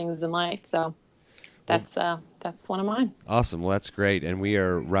best things in life. So that's one of mine. Awesome. Well, that's great. And we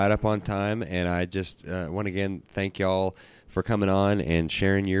are right up on time. And I just want to again thank y'all for coming on and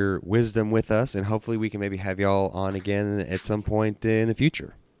sharing your wisdom with us. And hopefully we can maybe have y'all on again at some point in the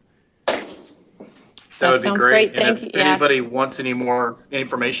future. That would be great. And Thank if you. anybody wants any more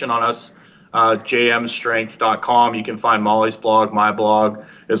information on us, jmstrength.com. You can find Molly's blog, my blog,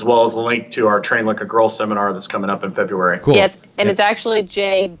 as well as a link to our Train Like a Girl seminar that's coming up in February. Cool. Yes, and it's actually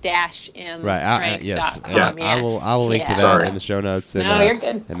j-m Right. Yes. strength.com. Yeah. I will link to that in the show notes. And, No, you're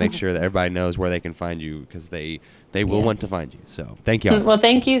good. And make sure that everybody knows where they can find you because they will want to find you. So thank you. Well,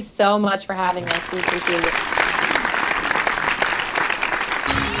 thank you so much for having us. We appreciate it.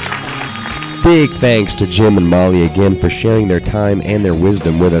 Big thanks to Jim and Molly again for sharing their time and their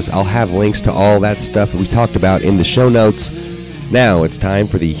wisdom with us. I'll have links to all that stuff we talked about in the show notes. Now it's time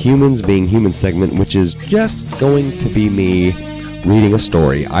for the Humans Being Human segment, which is just going to be me reading a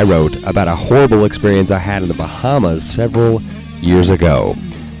story I wrote about a horrible experience I had in the Bahamas several years ago.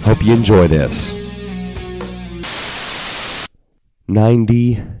 Hope you enjoy this.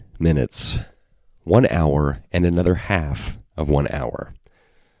 90 minutes. 1 hour and another half of 1 hour.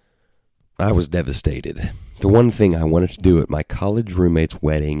 I was devastated. The one thing I wanted to do at my college roommate's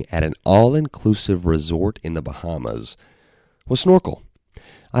wedding at an all-inclusive resort in the Bahamas was snorkel.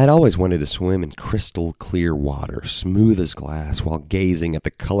 I had always wanted to swim in crystal clear water, smooth as glass, while gazing at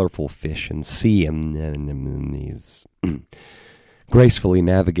the colorful fish and sea anemones, gracefully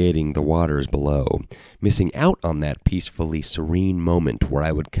navigating the waters below, missing out on that peacefully serene moment where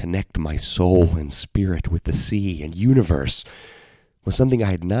I would connect my soul and spirit with the sea and universe was something I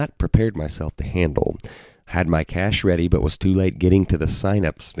had not prepared myself to handle. Had my cash ready, but was too late getting to the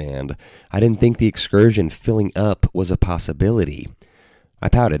sign-up stand. I didn't think the excursion filling up was a possibility. I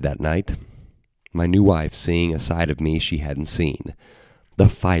pouted that night, my new wife seeing a side of me she hadn't seen. The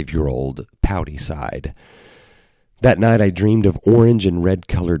 5-year-old pouty side. That night I dreamed of orange and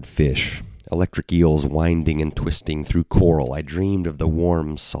red-colored fish, electric eels winding and twisting through coral. I dreamed of the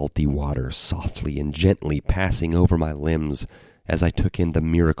warm, salty water softly and gently passing over my limbs as I took in the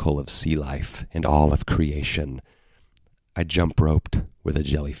miracle of sea life and all of creation. I jump roped with a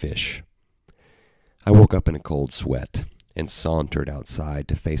jellyfish. I woke up in a cold sweat and sauntered outside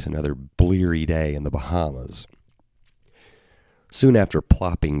to face another bleary day in the Bahamas. Soon after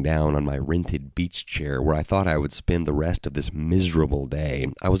plopping down on my rented beach chair where I thought I would spend the rest of this miserable day,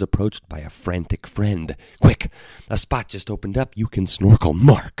 I was approached by a frantic friend. "Quick, a spot just opened up. You can snorkel.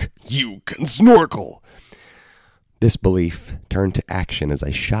 Mark, you can snorkel." Disbelief turned to action as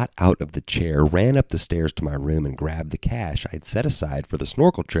I shot out of the chair, ran up the stairs to my room, and grabbed the cash I had set aside for the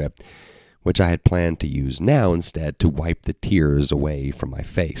snorkel trip, which I had planned to use now instead to wipe the tears away from my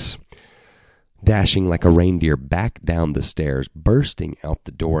face. Dashing like a reindeer back down the stairs, bursting out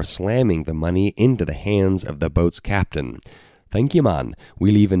the door, slamming the money into the hands of the boat's captain. "Thank you, man.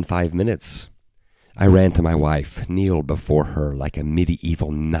 We leave in 5 minutes." I ran to my wife, kneeled before her like a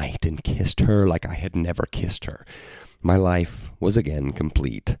medieval knight, and kissed her like I had never kissed her. My life was again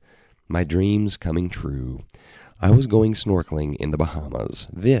complete. My dreams coming true. I was going snorkeling in the Bahamas.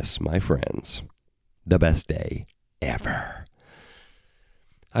 This, my friends, the best day ever.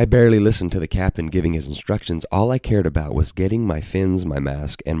 I barely listened to the captain giving his instructions. All I cared about was getting my fins, my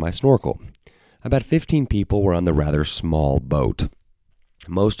mask, and my snorkel. About 15 people were on the rather small boat.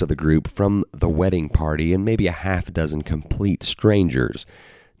 Most of the group from the wedding party and maybe a half-dozen complete strangers.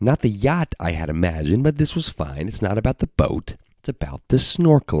 Not the yacht I had imagined, but this was fine. It's not about the boat. It's about the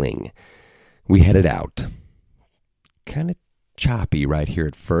snorkeling. We headed out. Kind of choppy right here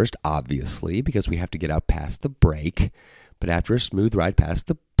at first, obviously, because we have to get out past the break. But after a smooth ride past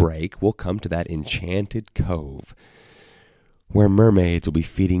the break, we'll come to that enchanted cove where mermaids will be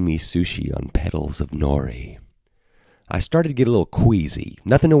feeding me sushi on petals of nori. I started to get a little queasy.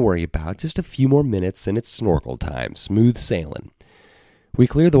 Nothing to worry about. Just a few more minutes and it's snorkel time. Smooth sailing. We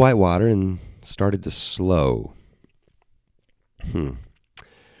cleared the white water and started to slow.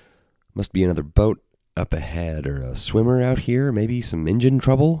 Must be another boat up ahead, or a swimmer out here? Maybe some engine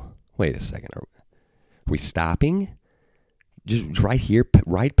trouble? Wait a second. Are we stopping? Just right here,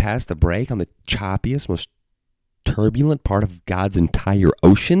 right past the break on the choppiest, most turbulent part of God's entire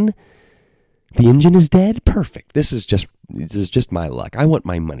ocean? The engine is dead? Perfect. This is just my luck. I want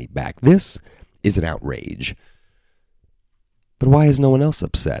my money back. This is an outrage. But why is no one else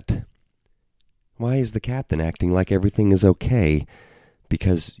upset? Why is the captain acting like everything is okay?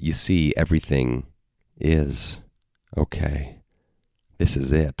 Because, you see, everything is okay. This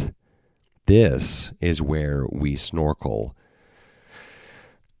is it. This is where we snorkel.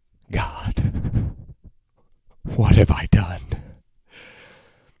 God, what have I done?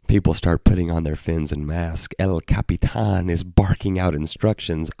 People start putting on their fins and masks. El Capitan is barking out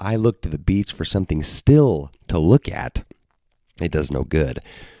instructions. I look to the beach for something still to look at. It does no good.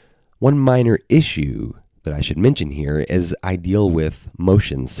 One minor issue that I should mention here is I deal with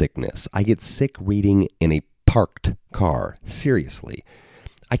motion sickness. I get sick reading in a parked car. Seriously.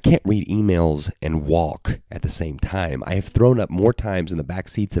 I can't read emails and walk at the same time. I have thrown up more times in the back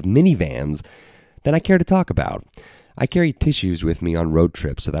seats of minivans than I care to talk about. I carry tissues with me on road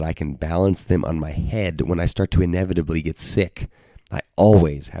trips so that I can balance them on my head when I start to inevitably get sick. I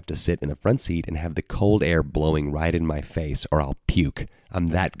always have to sit in the front seat and have the cold air blowing right in my face or I'll puke. I'm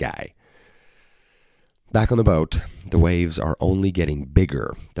that guy. Back on the boat, the waves are only getting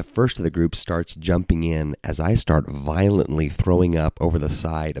bigger. The first of the group starts jumping in as I start violently throwing up over the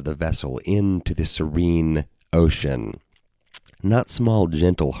side of the vessel into the serene ocean. Not small,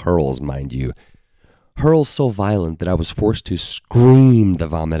 gentle hurls, mind you. Hurls so violent that I was forced to scream the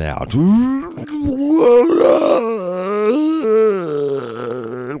vomit out.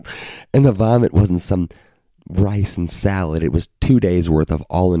 And the vomit wasn't some rice and salad. It was 2 days' worth of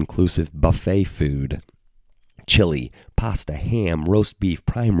all-inclusive buffet food. Chili, pasta, ham, roast beef,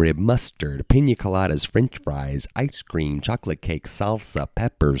 prime rib, mustard, pina coladas, french fries, ice cream, chocolate cake, salsa,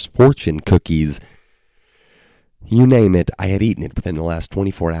 peppers, fortune cookies. You name it, I had eaten it within the last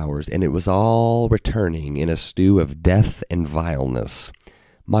 24 hours, and it was all returning in a stew of death and vileness.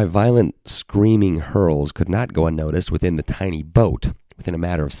 My violent, screaming hurls could not go unnoticed within the tiny boat. Within a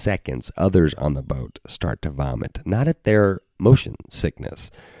matter of seconds, others on the boat start to vomit, not at their motion sickness,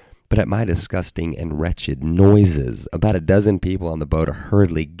 but at my disgusting and wretched noises. About a dozen people on the boat are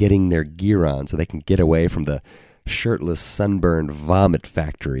hurriedly getting their gear on so they can get away from the shirtless, sunburned vomit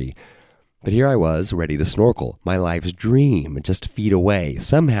factory. But here I was, ready to snorkel, my life's dream, just feet away.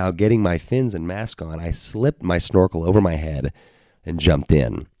 Somehow, getting my fins and mask on, I slipped my snorkel over my head and jumped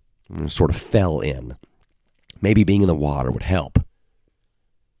in, and sort of fell in. Maybe being in the water would help.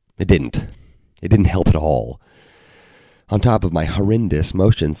 It didn't. It didn't help at all. On top of my horrendous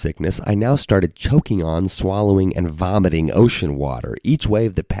motion sickness, I now started choking on, swallowing, and vomiting ocean water. Each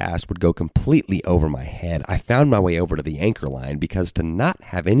wave that passed would go completely over my head. I found my way over to the anchor line because to not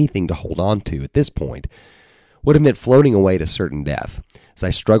have anything to hold on to at this point would have meant floating away to certain death. As I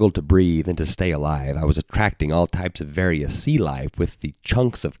struggled to breathe and to stay alive, I was attracting all types of various sea life with the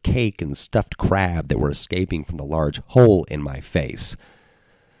chunks of cake and stuffed crab that were escaping from the large hole in my face.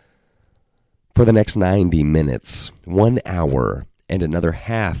 For the next 90 minutes, 1 hour, and another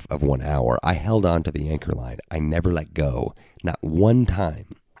half of 1 hour, I held on to the anchor line. I never let go, not one time.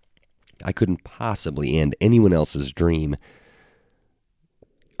 I couldn't possibly end anyone else's dream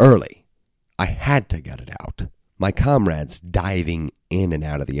early. I had to gut it out. My comrades diving in and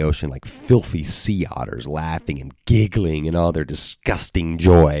out of the ocean like filthy sea otters, laughing and giggling in all their disgusting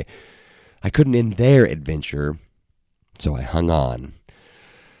joy. I couldn't end their adventure, so I hung on.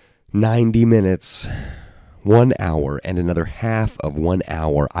 90 minutes, 1 hour, and another half of 1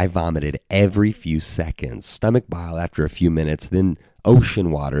 hour. I vomited every few seconds. Stomach bile after a few minutes, then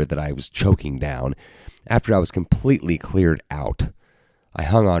ocean water that I was choking down. After I was completely cleared out, I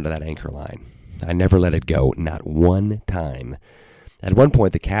hung on to that anchor line. I never let it go, not one time. At one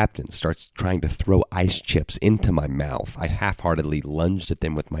point, the captain starts trying to throw ice chips into my mouth. I half-heartedly lunged at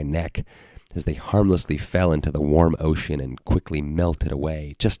them with my neck as they harmlessly fell into the warm ocean and quickly melted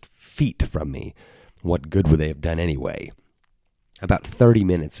away, just feet from me. What good would they have done anyway? About 30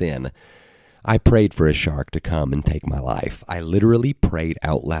 minutes in, I prayed for a shark to come and take my life. I literally prayed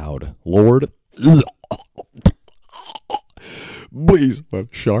out loud, Lord, please let a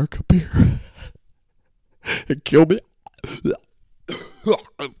shark appear and kill me.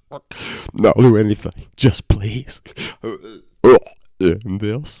 Not do anything, just please. And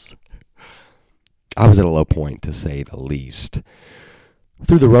this, I was at a low point, to say the least.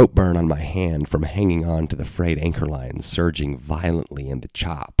 Through the rope burn on my hand from hanging on to the frayed anchor line surging violently in the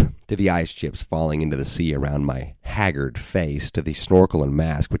chop, to the ice chips falling into the sea around my haggard face, to the snorkel and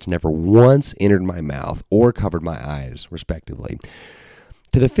mask which never once entered my mouth or covered my eyes, respectively,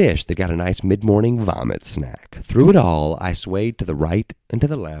 to the fish that got a nice mid-morning vomit snack. Through it all, I swayed to the right and to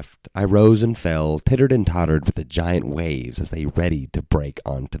the left. I rose and fell, tittered and tottered with the giant waves as they readied to break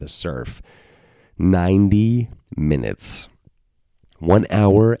onto the surf. 90 minutes. 1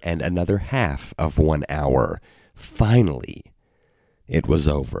 hour and another half of 1 hour. Finally, it was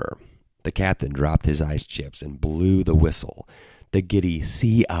over. The captain dropped his ice chips and blew the whistle. The giddy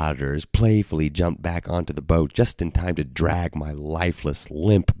sea otters playfully jumped back onto the boat just in time to drag my lifeless,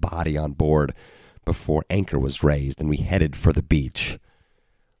 limp body on board before anchor was raised and we headed for the beach.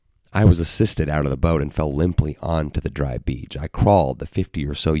 I was assisted out of the boat and fell limply onto the dry beach. I crawled the 50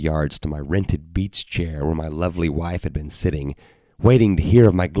 or so yards to my rented beach chair where my lovely wife had been sitting, waiting to hear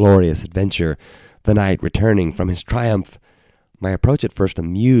of my glorious adventure, the knight returning from his triumph. My approach at first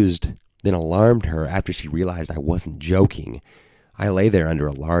amused, then alarmed her after she realized I wasn't joking. I lay there under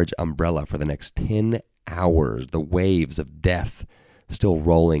a large umbrella for the next 10 hours, the waves of death still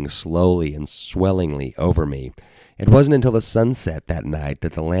rolling slowly and swellingly over me. It wasn't until the sunset that night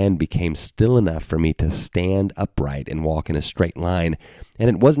that the land became still enough for me to stand upright and walk in a straight line, and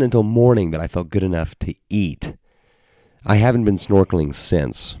it wasn't until morning that I felt good enough to eat. I haven't been snorkeling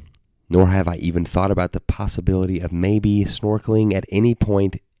since, nor have I even thought about the possibility of maybe snorkeling at any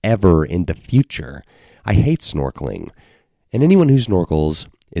point ever in the future. I hate snorkeling, and anyone who snorkels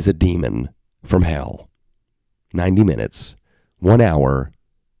is a demon from hell. 90 minutes, 1 hour,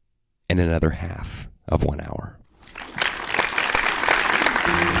 and another half of 1 hour.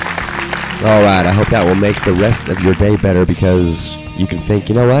 All right, I hope that will make the rest of your day better because you can think,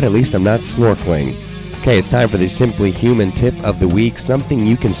 you know what, at least I'm not snorkeling. Okay, it's time for the Simply Human tip of the week, something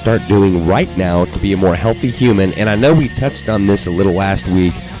you can start doing right now to be a more healthy human. And I know we touched on this a little last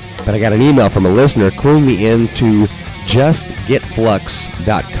week, but I got an email from a listener cluing me into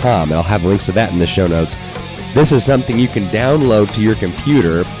justgetflux.com, and I'll have links to that in the show notes. This is something you can download to your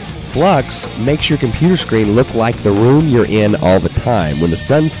computer. Flux makes your computer screen look like the room you're in all the time. When the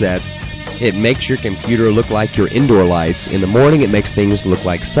sun sets, it makes your computer look like your indoor lights. In the morning, it makes things look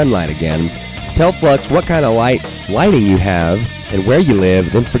like sunlight again. Tell Flux what kind of lighting you have and where you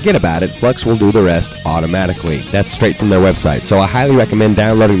live, then forget about it. Flux will do the rest automatically. That's straight from their website. So I highly recommend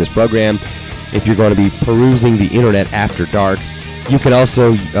downloading this program if you're going to be perusing the internet after dark. You can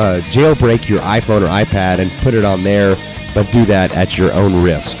also jailbreak your iPhone or iPad and put it on there, but do that at your own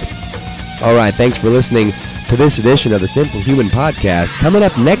risk. All right, thanks for listening to this edition of the Simple Human Podcast. Coming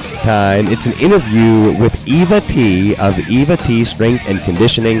up next time, it's an interview with Eva T. of Eva T. Strength and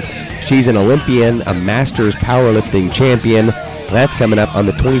Conditioning. She's an Olympian, a Masters powerlifting champion. That's coming up on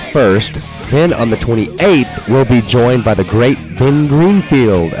the 21st. Then on the 28th, we'll be joined by the great Ben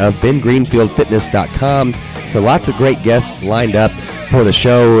Greenfield of BenGreenfieldFitness.com. So lots of great guests lined up for the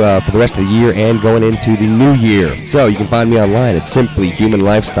show for the rest of the year and going into the new year. So you can find me online at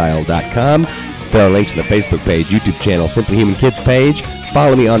simplyhumanlifestyle.com. There are links on the Facebook page, YouTube channel, Simply Human Kids page.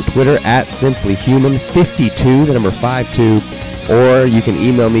 Follow me on Twitter at simplyhuman52, the number 52. Or you can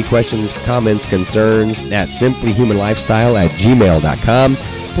email me questions, comments, concerns at simplyhumanlifestyle@gmail.com.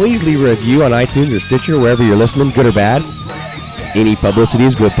 Please leave a review on iTunes or Stitcher, wherever you're listening, good or bad. Any publicity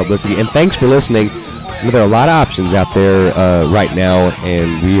is good publicity. And thanks for listening. There are a lot of options out there right now,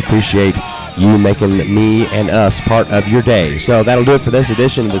 and we appreciate you making me and us part of your day. So that'll do it for this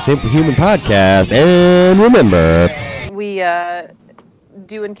edition of the Simple Human Podcast. And remember, we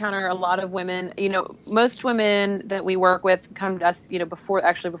do encounter a lot of women. Most women that we work with come to us, before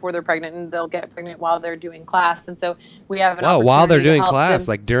they're pregnant, and they'll get pregnant while they're doing class. And so we have an opportunity while they're doing to help class,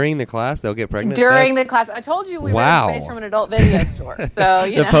 them. Like during the class, they'll get pregnant? During the class. I told you we Wow. were space from an adult video store. So,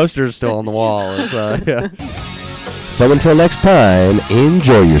 The poster's still on the wall. Yeah. So until next time,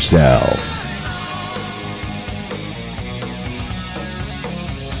 enjoy yourself.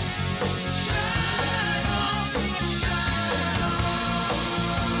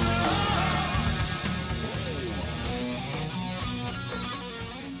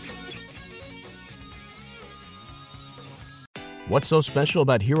 What's so special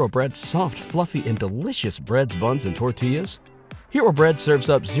about Hero Bread's soft, fluffy, and delicious breads, buns, and tortillas? Hero Bread serves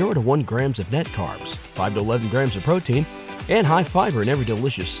up 0 to 1 grams of net carbs, 5 to 11 grams of protein, and high fiber in every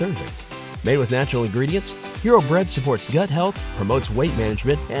delicious serving. Made with natural ingredients, Hero Bread supports gut health, promotes weight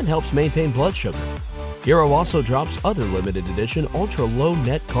management, and helps maintain blood sugar. Hero also drops other limited edition ultra-low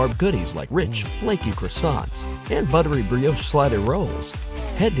net carb goodies like rich, flaky croissants and buttery brioche slider rolls.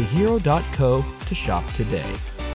 Head to hero.co to shop today.